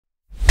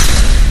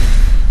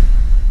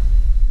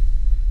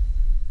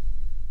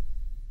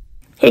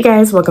Hey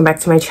guys, welcome back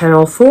to my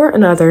channel for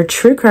another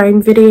true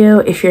crime video.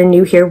 If you're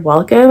new here,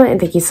 welcome, and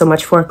thank you so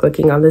much for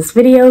clicking on this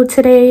video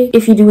today.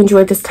 If you do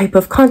enjoy this type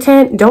of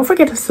content, don't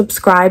forget to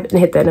subscribe and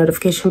hit that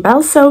notification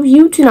bell so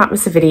you do not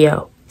miss a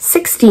video.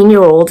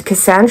 16-year-old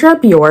Cassandra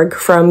Bjorge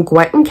from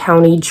Gwinnett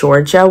County,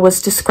 Georgia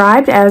was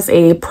described as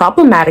a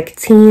problematic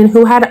teen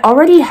who had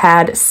already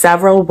had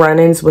several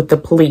run-ins with the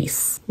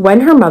police.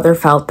 When her mother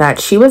felt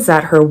that she was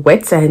at her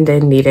wit's end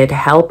and needed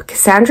help,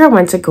 Cassandra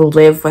went to go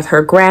live with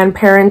her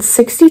grandparents,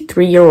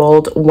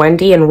 63-year-old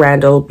Wendy and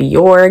Randall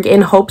Bjorge,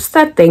 in hopes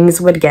that things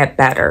would get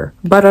better.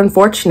 But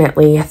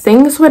unfortunately,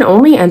 things would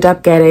only end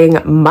up getting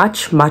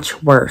much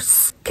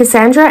worse.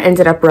 Cassandra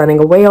ended up running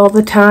away all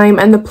the time,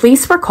 and the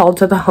police were called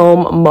to the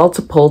home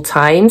multiple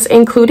times,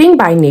 including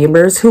by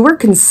neighbors who were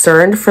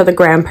concerned for the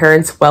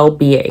grandparents'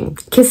 well-being.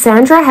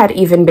 Cassandra had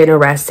even been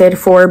arrested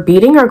for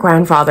beating her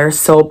grandfather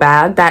so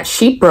bad that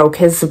she broke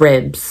his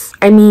ribs.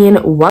 I mean,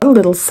 what a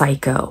little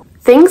psycho.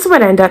 Things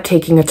would end up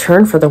taking a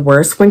turn for the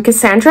worse when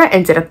Cassandra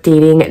ended up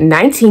dating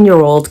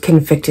 19-year-old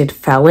convicted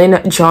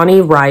felon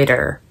Johnny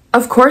Ryder.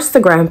 Of course, the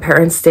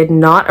grandparents did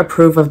not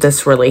approve of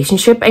this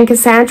relationship, and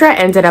Cassandra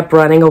ended up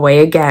running away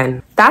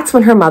again. That's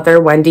when her mother,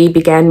 Wendy,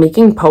 began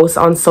making posts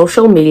on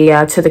social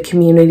media to the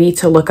community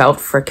to look out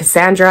for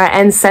Cassandra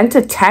and sent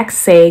a text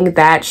saying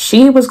that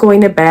she was going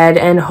to bed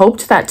and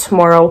hoped that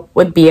tomorrow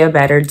would be a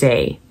better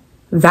day.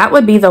 That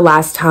would be the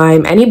last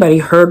time anybody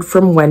heard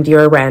from Wendy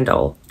or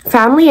Randall.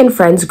 Family and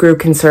friends grew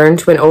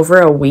concerned when over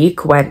a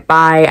week went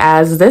by,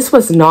 as this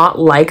was not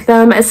like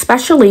them,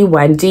 especially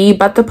Wendy,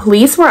 but the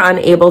police were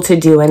unable to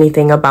do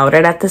anything about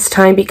it at this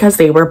time because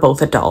they were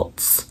both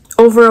adults.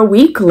 Over a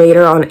week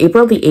later, on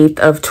April the 8th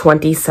of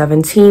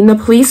 2017, the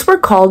police were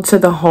called to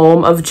the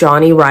home of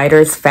Johnny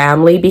Ryder's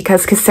family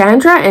because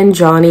Cassandra and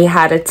Johnny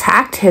had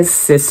attacked his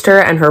sister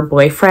and her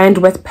boyfriend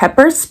with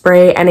pepper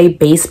spray and a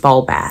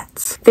baseball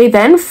bat. They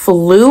then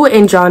flew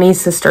in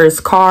Johnny's sister's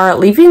car,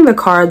 leaving the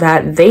car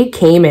that they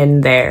came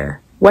in there.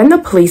 When the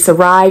police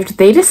arrived,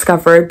 they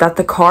discovered that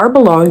the car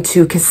belonged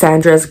to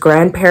Cassandra's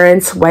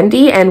grandparents,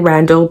 Wendy and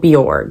Randall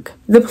Bjorge.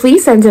 The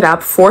police ended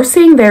up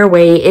forcing their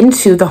way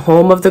into the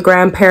home of the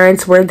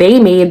grandparents, where they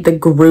made the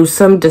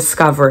gruesome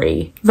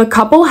discovery. The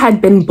couple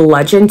had been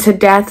bludgeoned to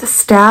death,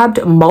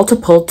 stabbed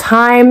multiple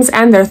times,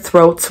 and their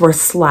throats were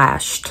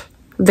slashed.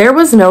 There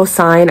was no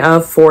sign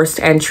of forced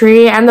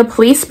entry, and the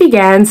police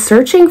began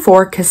searching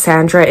for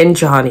Cassandra and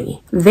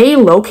Johnny. They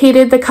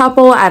located the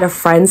couple at a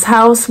friend's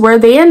house, where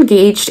they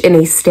engaged in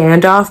a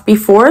standoff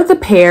before the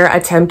pair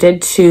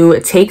attempted to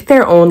take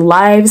their own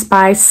lives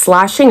by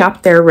slashing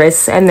up their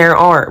wrists and their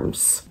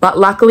arms. But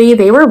luckily,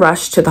 they were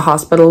rushed to the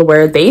hospital,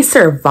 where they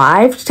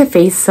survived to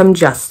face some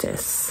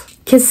justice.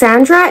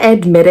 Cassandra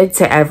admitted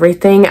to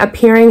everything,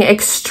 appearing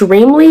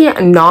extremely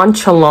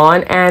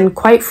nonchalant and,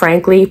 quite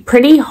frankly,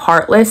 pretty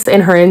heartless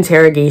in her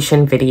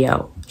interrogation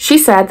video. She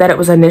said that it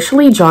was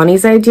initially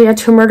Johnny's idea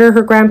to murder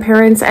her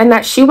grandparents and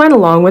that she went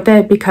along with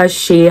it because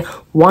she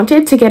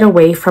wanted to get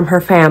away from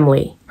her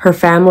family. Her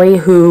family,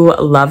 who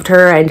loved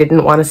her and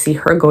didn't want to see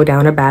her go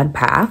down a bad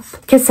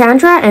path.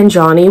 Cassandra and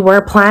Johnny were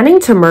planning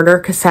to murder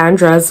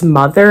Cassandra's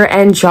mother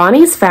and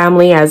Johnny's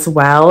family as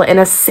well, in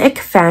a sick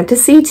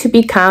fantasy to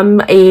become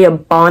a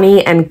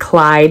Bonnie and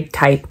Clyde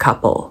type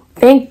couple.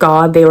 Thank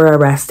God they were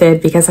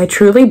arrested, because I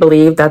truly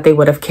believe that they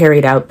would have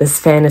carried out this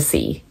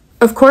fantasy.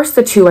 Of course,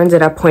 the two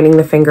ended up pointing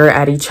the finger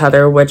at each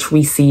other, which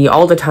we see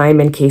all the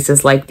time in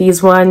cases like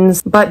these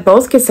ones. But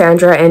both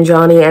Cassandra and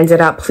Johnny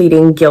ended up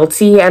pleading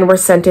guilty and were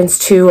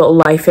sentenced to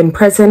life in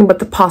prison with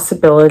the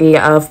possibility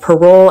of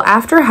parole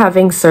after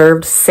having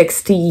served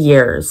 60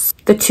 years.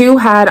 The two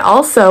had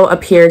also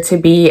appeared to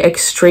be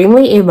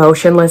extremely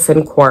emotionless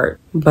in court.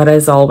 But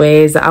as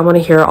always, I want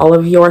to hear all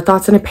of your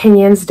thoughts and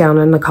opinions down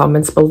in the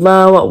comments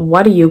below.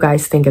 What do you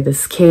guys think of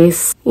this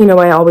case? You know,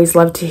 I always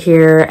love to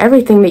hear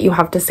everything that you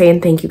have to say,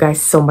 and thank you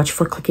guys so much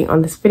for clicking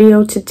on this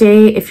video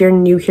today. If you're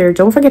new here,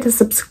 don't forget to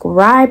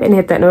subscribe and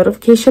hit that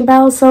notification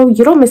bell so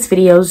you don't miss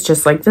videos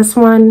just like this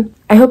one.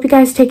 I hope you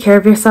guys take care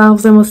of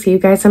yourselves, and we'll see you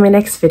guys in my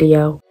next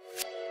video.